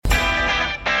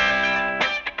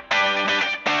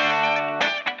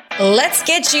Let's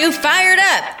get you fired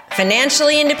up.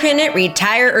 Financially independent,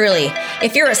 retire early.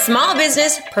 If you're a small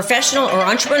business, professional, or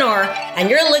entrepreneur,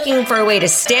 and you're looking for a way to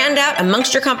stand out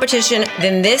amongst your competition,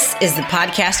 then this is the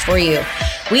podcast for you.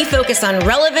 We focus on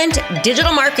relevant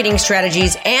digital marketing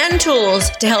strategies and tools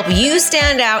to help you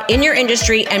stand out in your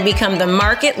industry and become the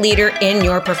market leader in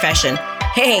your profession.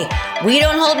 Hey, we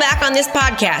don't hold back on this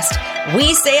podcast.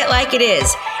 We say it like it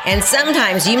is. And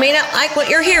sometimes you may not like what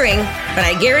you're hearing, but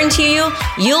I guarantee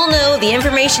you'll know the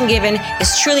information given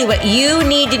is truly what you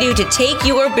need to do to take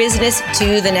your business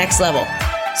to the next level.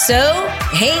 So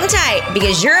hang tight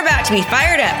because you're about to be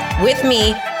fired up with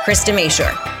me, Krista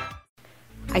Mashore.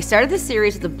 I started this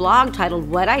series with a blog titled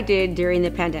What I Did During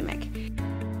the Pandemic.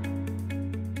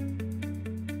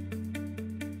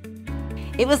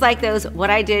 It was like those what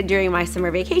I did during my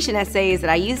summer vacation essays that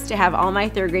I used to have all my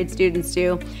third grade students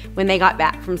do when they got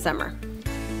back from summer.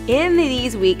 In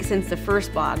these weeks since the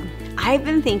first blog, I've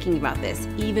been thinking about this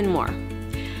even more.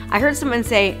 I heard someone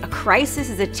say, a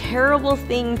crisis is a terrible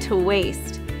thing to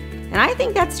waste. And I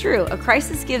think that's true. A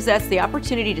crisis gives us the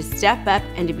opportunity to step up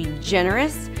and to be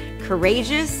generous,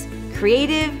 courageous,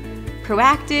 creative,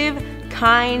 proactive,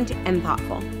 kind, and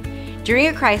thoughtful. During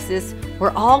a crisis,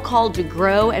 we're all called to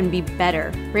grow and be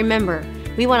better. Remember,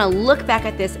 we want to look back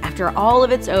at this after all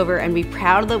of it's over and be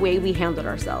proud of the way we handled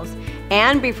ourselves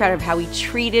and be proud of how we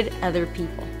treated other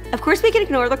people. Of course, we can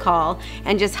ignore the call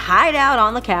and just hide out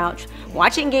on the couch,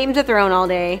 watching Games of Thrones all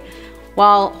day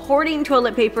while hoarding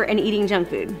toilet paper and eating junk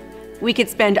food. We could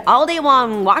spend all day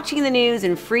long watching the news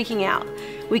and freaking out.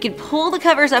 We could pull the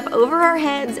covers up over our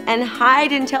heads and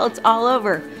hide until it's all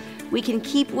over. We can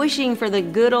keep wishing for the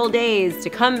good old days to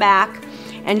come back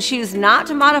and choose not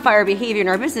to modify our behavior in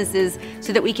our businesses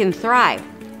so that we can thrive.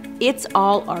 It's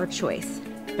all our choice.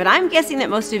 But I'm guessing that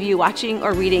most of you watching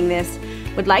or reading this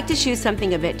would like to choose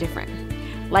something a bit different.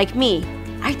 Like me,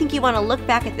 I think you want to look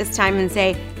back at this time and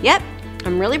say, yep,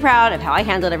 I'm really proud of how I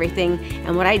handled everything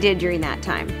and what I did during that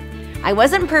time. I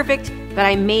wasn't perfect, but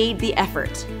I made the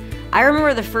effort. I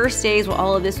remember the first days while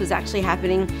all of this was actually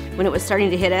happening, when it was starting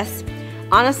to hit us.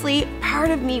 Honestly, part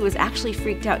of me was actually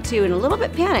freaked out too and a little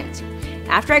bit panicked.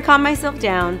 After I calmed myself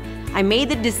down, I made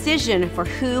the decision for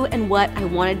who and what I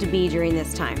wanted to be during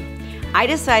this time. I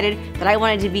decided that I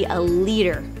wanted to be a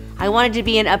leader. I wanted to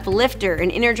be an uplifter,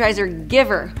 an energizer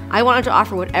giver. I wanted to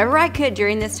offer whatever I could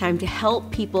during this time to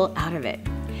help people out of it.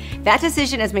 That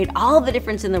decision has made all the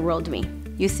difference in the world to me.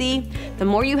 You see, the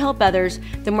more you help others,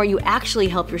 the more you actually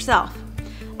help yourself.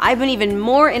 I've been even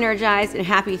more energized and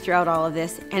happy throughout all of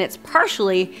this, and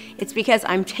it's because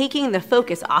I'm taking the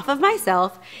focus off of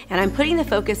myself and I'm putting the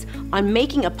focus on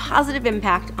making a positive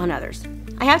impact on others.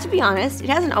 I have to be honest, it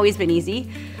hasn't always been easy.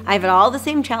 I've had all the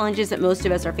same challenges that most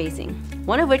of us are facing,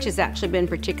 one of which has actually been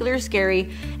particularly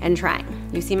scary and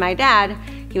trying. You see, my dad,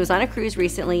 he was on a cruise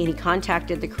recently and he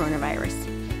contacted the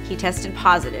coronavirus. He tested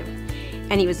positive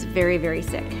and he was very, very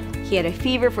sick. He had a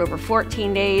fever for over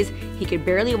 14 days, he could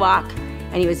barely walk,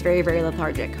 and he was very, very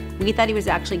lethargic. We thought he was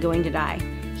actually going to die.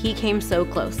 He came so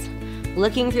close.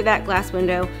 Looking through that glass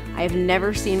window, I have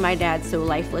never seen my dad so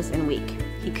lifeless and weak.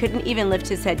 He couldn't even lift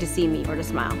his head to see me or to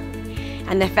smile.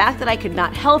 And the fact that I could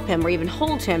not help him or even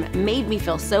hold him made me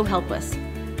feel so helpless.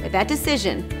 But that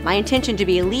decision, my intention to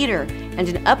be a leader and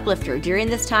an uplifter during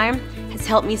this time, has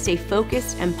helped me stay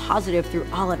focused and positive through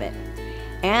all of it.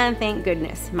 And thank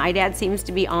goodness, my dad seems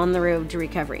to be on the road to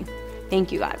recovery.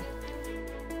 Thank you, God.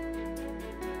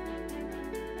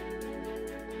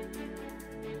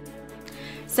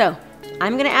 So,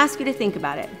 I'm going to ask you to think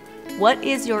about it. What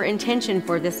is your intention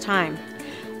for this time?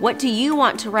 What do you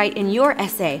want to write in your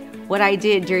essay, What I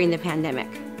Did During the Pandemic?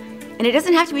 And it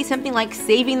doesn't have to be something like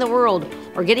saving the world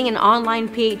or getting an online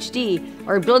PhD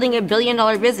or building $1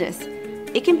 billion business.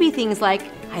 It can be things like,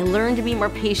 I learned to be more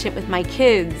patient with my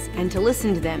kids and to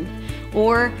listen to them.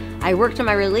 Or I worked on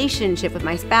my relationship with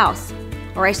my spouse.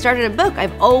 Or I started a book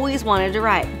I've always wanted to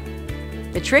write.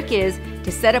 The trick is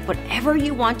to set up whatever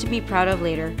you want to be proud of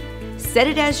later, set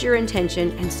it as your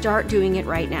intention, and start doing it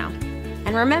right now.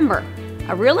 And remember,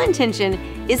 a real intention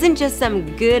isn't just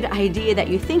some good idea that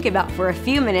you think about for a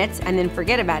few minutes and then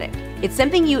forget about it. It's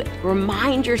something you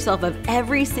remind yourself of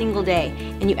every single day,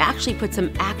 and you actually put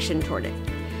some action toward it.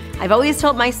 I've always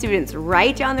told my students,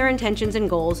 write down their intentions and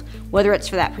goals, whether it's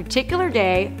for that particular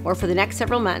day or for the next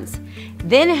several months,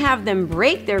 then have them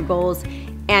break their goals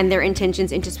and their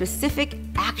intentions into specific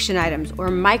action items or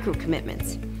micro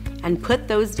commitments and put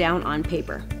those down on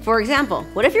paper. For example,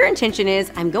 what if your intention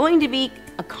is, I'm going to be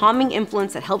a calming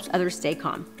influence that helps others stay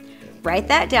calm? Write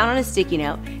that down on a sticky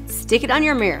note, stick it on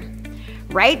your mirror.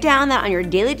 Write down that on your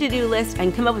daily to-do list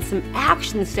and come up with some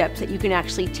action steps that you can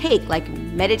actually take, like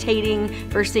meditating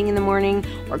first thing in the morning,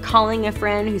 or calling a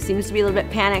friend who seems to be a little bit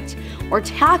panicked, or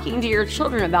talking to your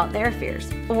children about their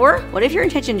fears. Or what if your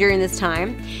intention during this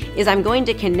time is I'm going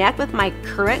to connect with my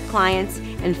current clients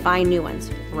and find new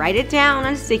ones? Write it down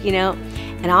on a sticky note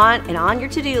and on your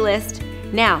to-do list.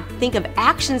 Now, think of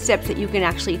action steps that you can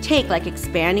actually take, like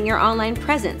expanding your online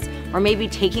presence, or maybe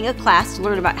taking a class to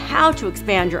learn about how to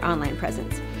expand your online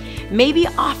presence. Maybe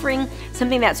offering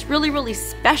something that's really, really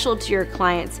special to your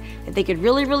clients that they could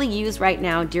really, really use right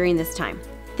now during this time.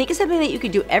 Think of something that you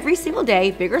could do every single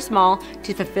day, big or small,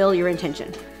 to fulfill your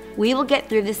intention. We will get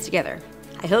through this together.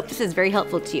 I hope this is very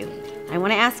helpful to you. I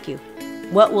want to ask you,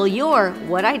 what will your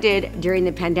What I Did During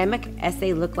the Pandemic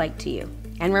essay look like to you?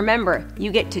 And remember,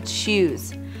 you get to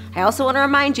choose. I also want to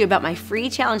remind you about my free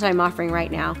challenge I'm offering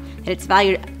right now, that it's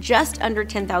valued just under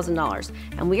 $10,000,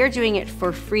 and we are doing it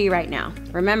for free right now.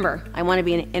 Remember, I want to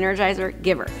be an Energizer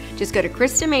giver. Just go to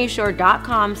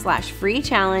KristaMashore.com/free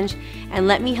challenge and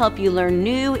let me help you learn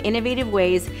new, innovative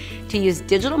ways to use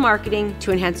digital marketing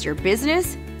to enhance your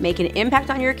business, make an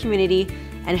impact on your community,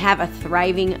 and have a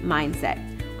thriving mindset.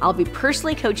 I'll be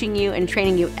personally coaching you and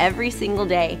training you every single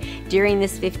day during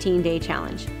this 15-day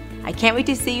challenge. I can't wait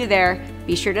to see you there.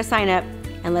 Be sure to sign up,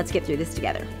 and let's get through this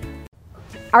together.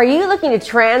 Are you looking to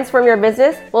transform your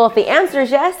business? Well, if the answer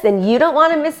is yes, then you don't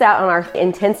want to miss out on our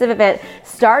intensive event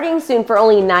starting soon for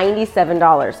only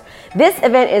 $97. This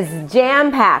event is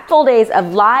jam-packed, full days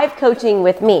of live coaching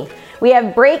with me. We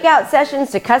have breakout sessions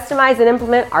to customize and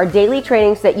implement our daily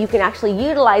trainings so that you can actually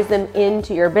utilize them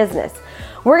into your business.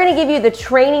 We're going to give you the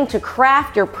training to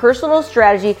craft your personal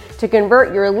strategy to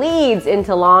convert your leads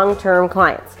into long-term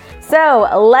clients. So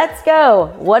let's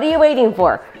go. What are you waiting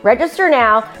for? Register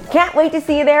now. Can't wait to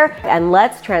see you there, and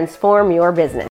let's transform your business.